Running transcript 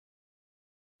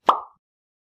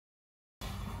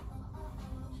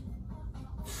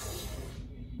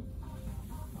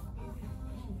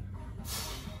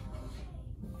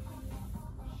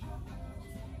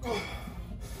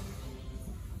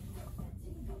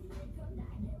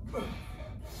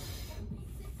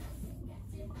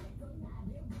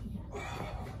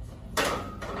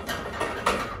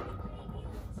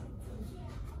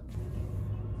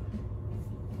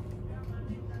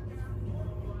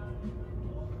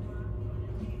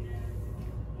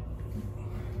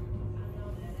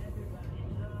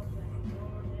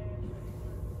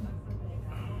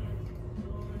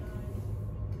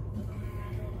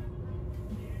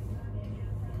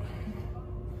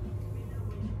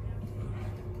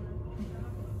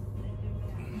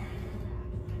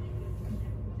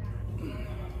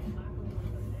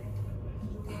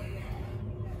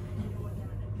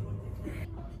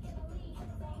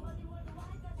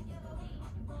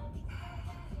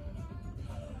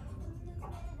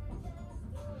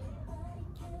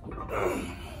Hey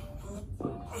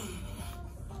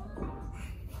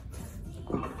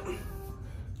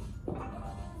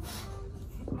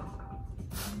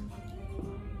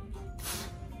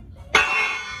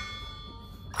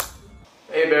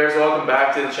Bears, welcome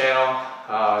back to the channel.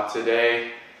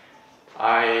 Today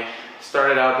I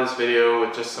started out this video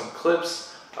with just some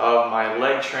clips of my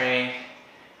leg training,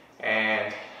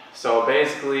 and so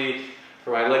basically for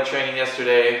my leg training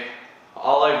yesterday,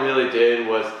 all I really did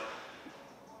was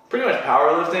pretty much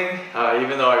powerlifting,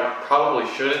 even though I probably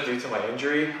shouldn't due to my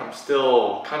injury. I'm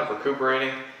still kind of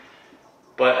recuperating.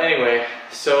 But anyway,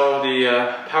 so the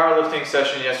powerlifting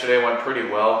session yesterday went pretty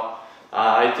well.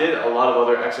 I did a lot of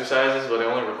other exercises, but I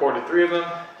only recorded 3 of them.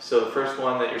 So the first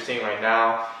one that you're seeing right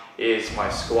now is my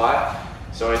squat.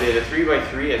 So I did a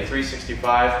 3x3 at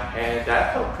 365, and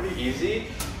that felt pretty easy.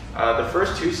 The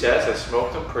first 2 sets I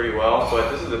smoked them pretty well,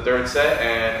 but this is the 3rd set,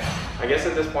 and I guess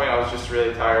at this point I was just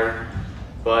really tired.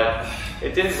 But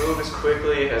it didn't move as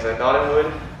quickly as I thought it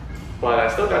would, but I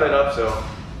still got it up, so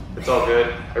it's all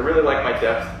good. I really like my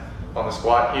depth on the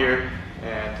squat here,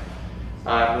 and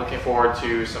I'm looking forward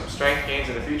to some strength gains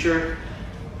in the future.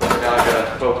 Now I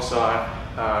gotta focus on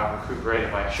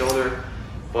recuperating my shoulder.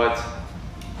 But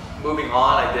moving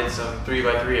on, I did some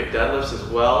 3x3 of deadlifts as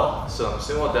well, some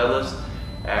sumo deadlifts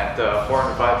at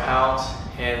 405 pounds,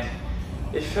 and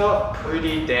it felt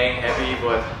pretty dang heavy,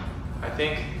 but I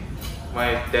think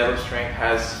my deadlift strength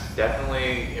has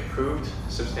definitely improved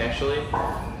substantially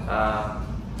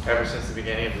ever since the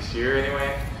beginning of this year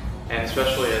anyway. And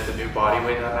especially at the new body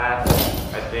weight I'm at,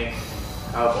 I think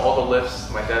out of all the lifts,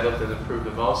 my deadlift has improved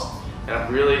the most. And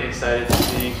I'm really excited to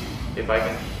see if I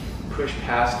can push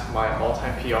past my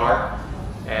all-time PR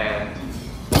and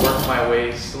work my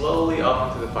way slowly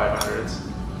up into the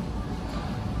 500s.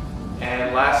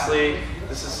 And lastly,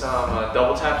 this is some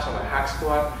double taps on the hack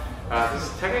squat. This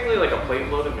is technically like a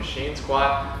plate-loaded machine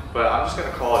squat, but I'm just gonna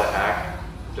call it a hack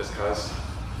just because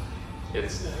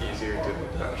it's easier to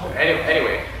understand.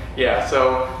 Anyway, yeah,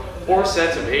 so 4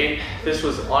 sets of 8. This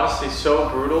was honestly so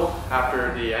brutal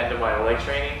after the end of my leg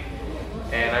training,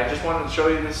 and I just wanted to show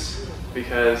you this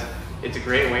because it's a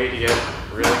great way to get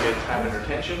really good time and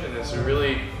retention, and it's a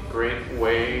really great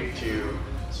way to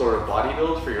sort of body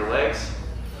build for your legs.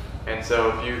 And so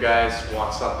if you guys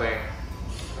want something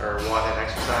or want an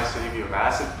exercise to give you a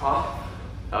massive pump,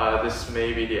 this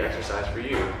may be the exercise for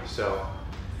you. So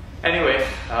anyway,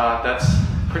 that's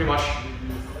pretty much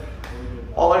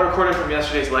all I recorded from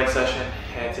yesterday's leg session,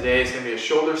 and today is going to be a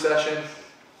shoulder session.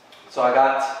 So I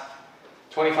got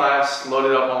 25s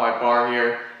loaded up on my bar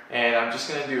here, and I'm just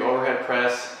going to do overhead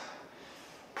press,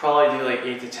 probably do like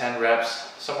 8 to 10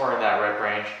 reps, somewhere in that rep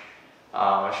range.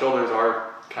 My shoulders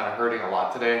are kind of hurting a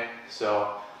lot today,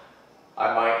 so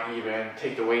I might even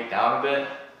take the weight down a bit,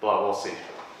 but we'll see.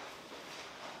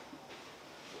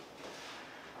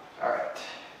 Alright,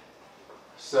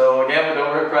 so again with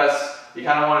overhead press, you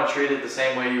kind of want to treat it the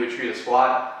same way you would treat a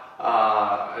squat,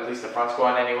 at least the front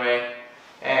squat anyway,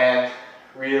 and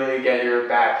really get your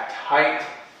back tight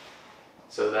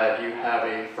so that you have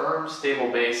a firm,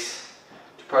 stable base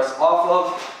to press off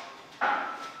of.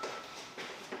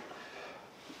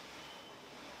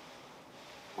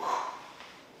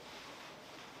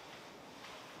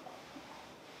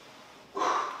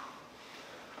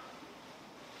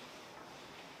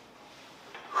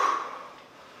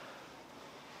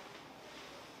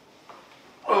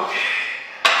 Okay.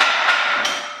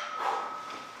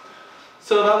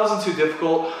 So that wasn't too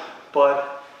difficult,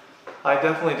 but I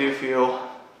definitely do feel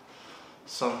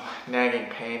some nagging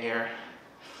pain here.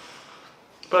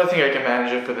 But I think I can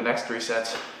manage it for the next 3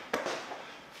 sets.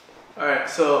 Alright,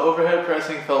 so overhead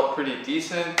pressing felt pretty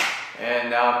decent, and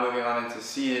now I'm moving on into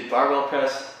seated barbell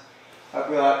press. I've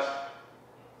got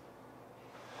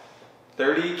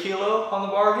 30 kilo on the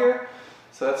bar here.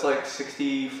 So that's like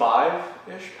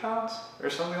 65-ish pounds or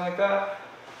something like that.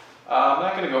 I'm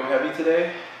not going to go heavy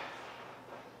today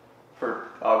for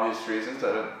obvious reasons.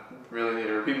 I don't really need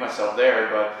to repeat myself there,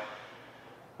 but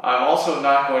I'm also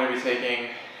not going to be taking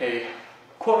a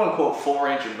quote-unquote full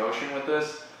range of motion with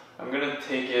this. I'm going to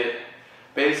take it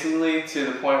basically to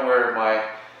the point where my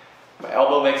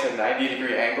elbow makes a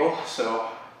 90-degree angle, so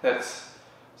that's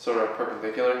sort of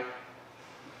perpendicular.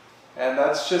 And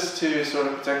that's just to sort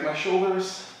of protect my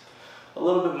shoulders a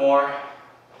little bit more,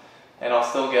 and I'll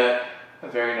still get a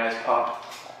very nice pump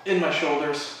in my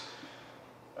shoulders.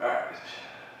 Alright.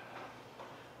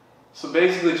 So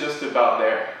basically just about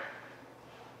there.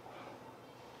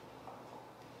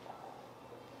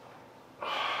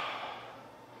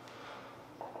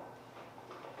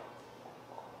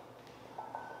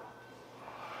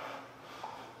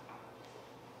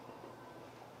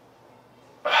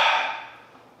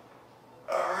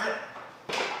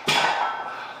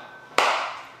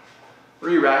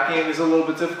 re-racking is a little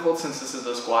bit difficult since this is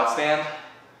a squat stand,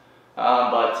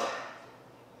 but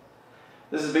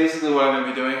this is basically what I'm going to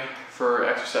be doing for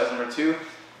exercise number 2,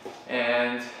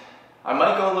 and I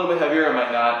might go a little bit heavier, I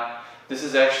might not. This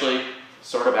is actually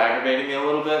sort of aggravating me a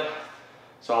little bit,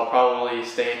 so I'll probably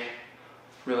stay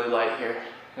really light here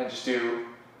and just do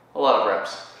a lot of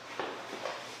reps.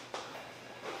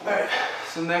 Alright,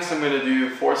 so next I'm going to do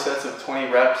 4 sets of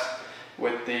 20 reps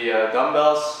with the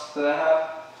dumbbells that I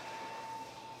have.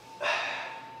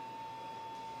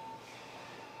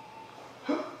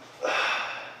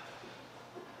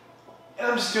 And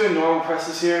I'm just doing normal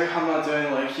presses here. I'm not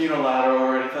doing like unilateral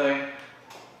or anything.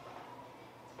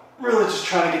 Really just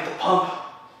trying to get the pump.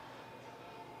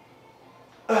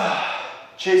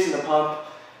 Chasing the pump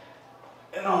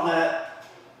and all that.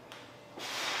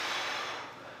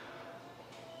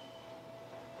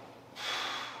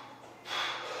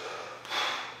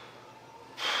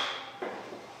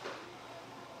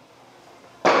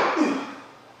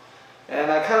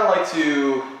 And I kind of like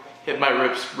to hit my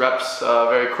reps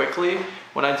very quickly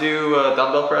when I do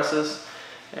dumbbell presses,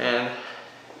 and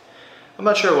I'm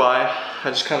not sure why. I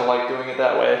just kind of like doing it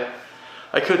that way.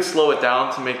 I could slow it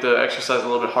down to make the exercise a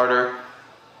little bit harder,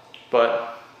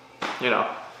 but you know,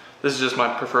 this is just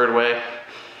my preferred way.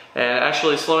 And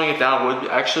actually slowing it down would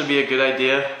actually be a good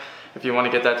idea if you want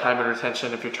to get that time and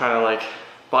retention. If you're trying to like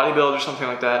bodybuild or something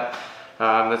like that,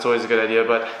 that's always a good idea.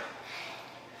 But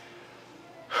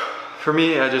for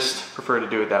me, I just prefer to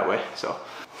do it that way. So,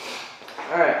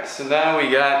 all right. So now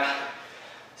we got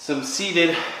some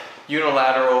seated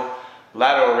unilateral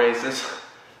lateral raises.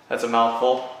 That's a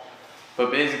mouthful, but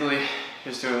basically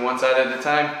just doing one side at a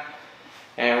time.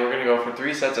 And we're gonna go for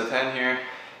 3 sets of 10 here.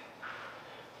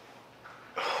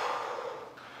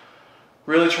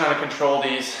 Really trying to control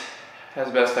these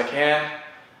as best I can.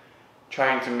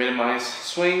 Trying to minimize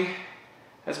swing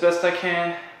as best I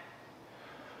can.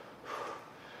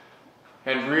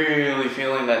 And really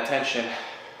feeling that tension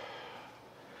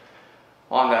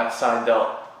on that side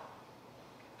delt.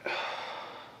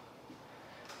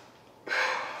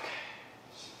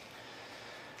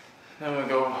 Then we'll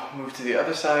go move to the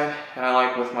other side, and I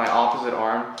like with my opposite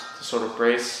arm to sort of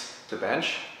brace the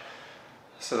bench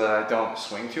so that I don't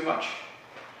swing too much.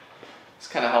 This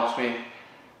kind of helps me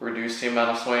reduce the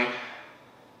amount of swing.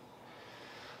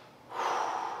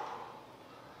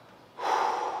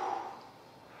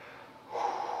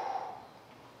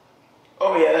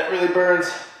 Oh yeah, that really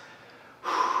burns.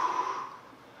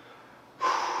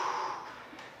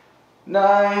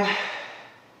 9,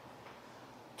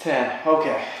 10,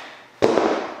 okay.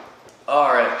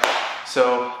 Alright,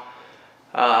 so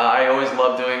I always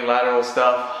love doing lateral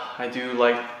stuff. I do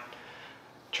like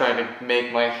trying to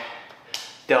make my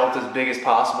delt as big as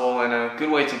possible, and a good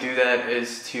way to do that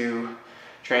is to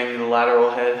train the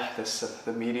lateral head,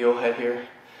 the medial head here,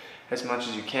 as much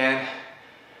as you can.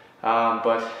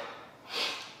 But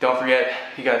don't forget,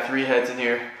 you got 3 heads in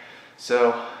here,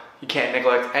 so you can't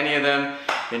neglect any of them.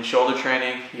 In shoulder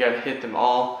training, you gotta hit them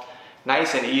all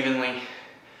nice and evenly,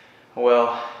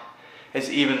 well, as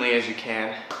evenly as you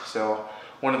can. So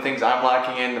one of the things I'm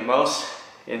lacking in the most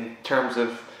in terms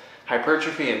of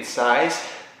hypertrophy and size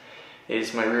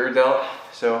is my rear delt.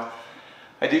 So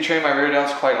I do train my rear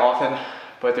delts quite often,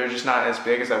 but they're just not as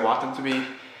big as I want them to be.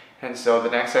 And so the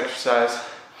next exercise,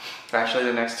 actually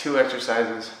the next 2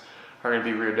 exercises, are gonna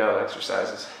be rear delt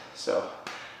exercises. So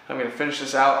I'm gonna finish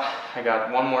this out. I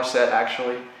got 1 more set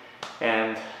actually,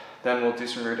 and then we'll do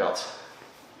some rear delts.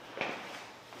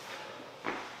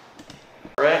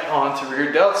 Alright, on to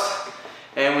rear delts.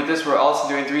 And with this we're also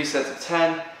doing 3 sets of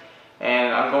 10,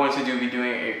 and I'm going to be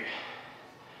doing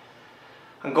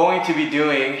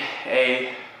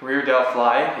a rear delt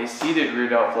fly, a seated rear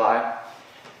delt fly.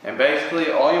 And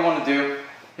basically all you want to do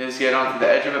is get onto the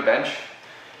edge of a bench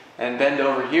and bend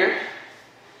over here.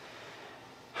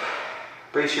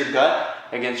 Brace your gut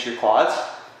against your quads.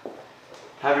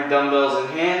 Have your dumbbells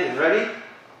in hand and ready.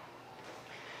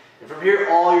 And from here,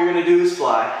 all you're going to do is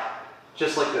fly,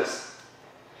 just like this.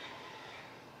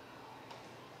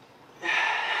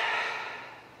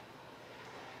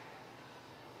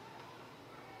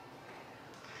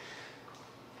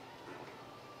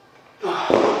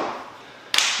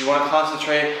 You want to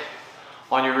concentrate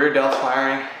on your rear delts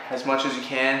firing as much as you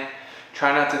can.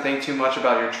 Try not to think too much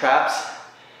about your traps.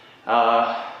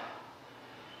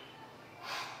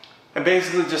 And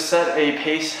basically just set a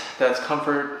pace that's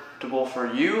comfortable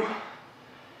for you.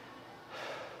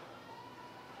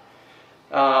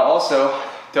 Also,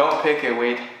 don't pick a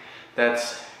weight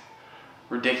that's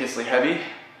ridiculously heavy.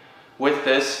 With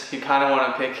this, you kind of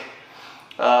want to pick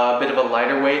a bit of a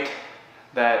lighter weight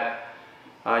that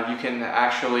you can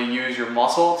actually use your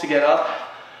muscle to get up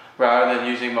rather than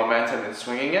using momentum and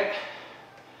swinging it.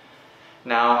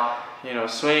 Now, you know,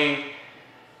 swinging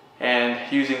and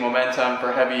using momentum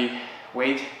for heavy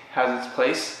weight has its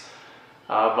place,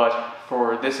 but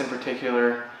for this in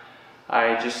particular,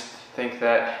 I just think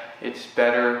that it's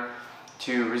better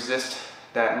to resist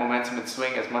that momentum and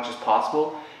swing as much as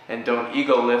possible and don't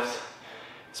ego lift,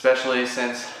 especially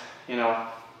since, you know,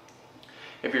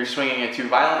 if you're swinging it too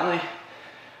violently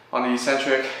on the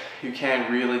eccentric, you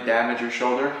can really damage your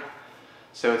shoulder.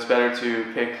 So it's better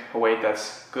to pick a weight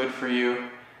that's good for you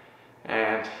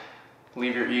and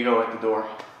leave your ego at the door.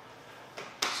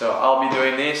 So I'll be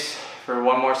doing these for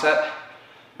one more set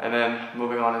and then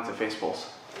moving on into face pulls.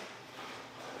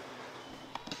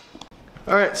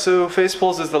 Alright, so face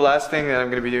pulls is the last thing that I'm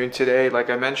going to be doing today, like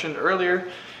I mentioned earlier,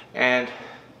 and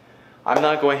I'm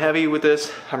not going heavy with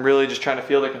this. I'm really just trying to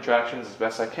feel the contractions as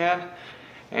best I can.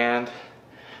 And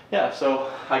yeah,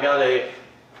 so I got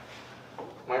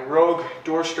my Rogue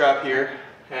door strap here,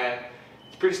 and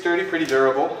it's pretty sturdy, pretty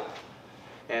durable,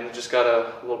 and I just got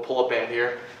a little pull-up band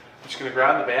here. I'm just going to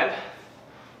grab the band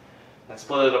and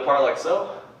split it apart like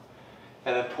so,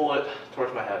 and then pull it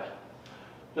towards my head,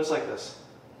 just like this.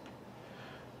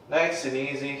 Nice and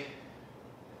easy.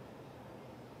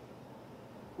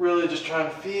 Really just trying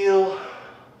to feel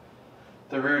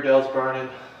the rear delts burning.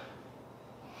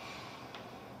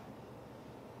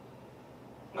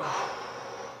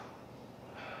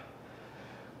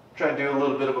 Try to do a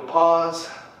little bit of a pause.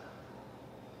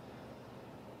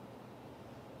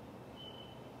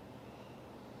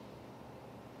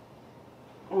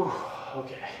 Ooh,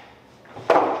 okay.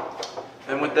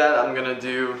 And with that, I'm gonna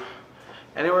do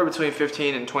anywhere between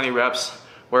 15 and 20 reps,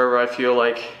 wherever I feel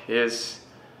like is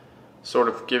sort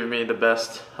of giving me the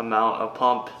best amount of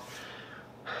pump.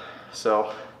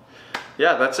 So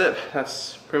yeah, that's it.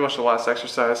 That's pretty much the last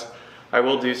exercise. I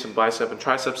will do some bicep and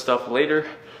tricep stuff later,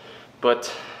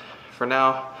 but for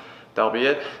now, that'll be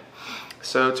it.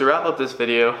 So to wrap up this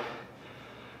video,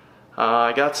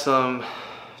 I got some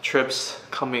trips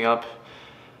coming up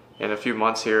in a few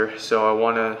months here, so I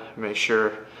want to make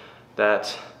sure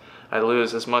that I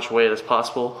lose as much weight as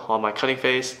possible on my cutting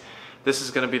phase. This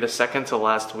is going to be the second to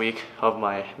last week of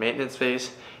my maintenance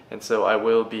phase, and so I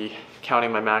will be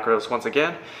counting my macros once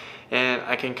again, and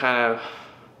I can kind of,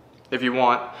 if you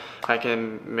want, I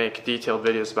can make detailed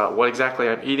videos about what exactly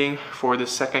I'm eating for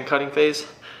this second cutting phase.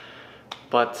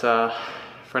 But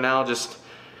for now, just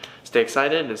stay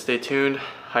excited and stay tuned.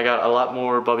 I got a lot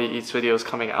more Bubby Eats videos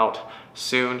coming out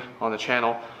soon on the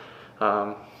channel.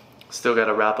 Still got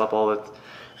to wrap up all the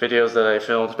videos that I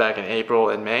filmed back in April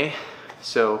and May.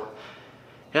 So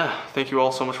yeah, thank you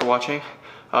all so much for watching.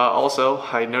 Also,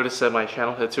 I noticed that my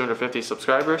channel hit 250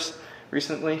 subscribers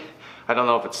recently. I don't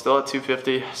know if it's still at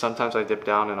 250. Sometimes I dip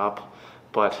down and up,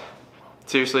 but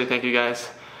seriously, thank you guys.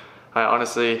 I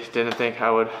honestly didn't think I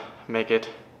would make it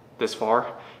this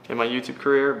far in my YouTube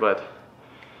career, but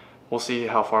we'll see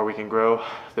how far we can grow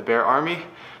the Bear Army.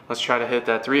 Let's try to hit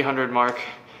that 300 mark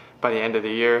by the end of the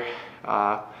year.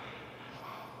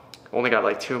 Only got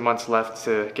like 2 months left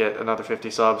to get another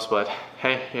 50 subs, but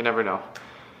hey, you never know.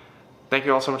 Thank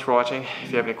you all so much for watching.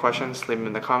 If you have any questions, leave them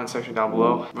in the comment section down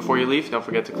below. Before you leave, don't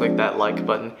forget to click that like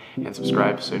button and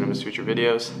subscribe so you don't miss future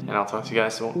videos. And I'll talk to you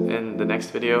guys in the next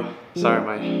video.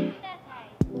 Sorry,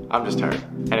 I'm just tired.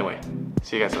 Anyway,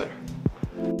 see you guys later.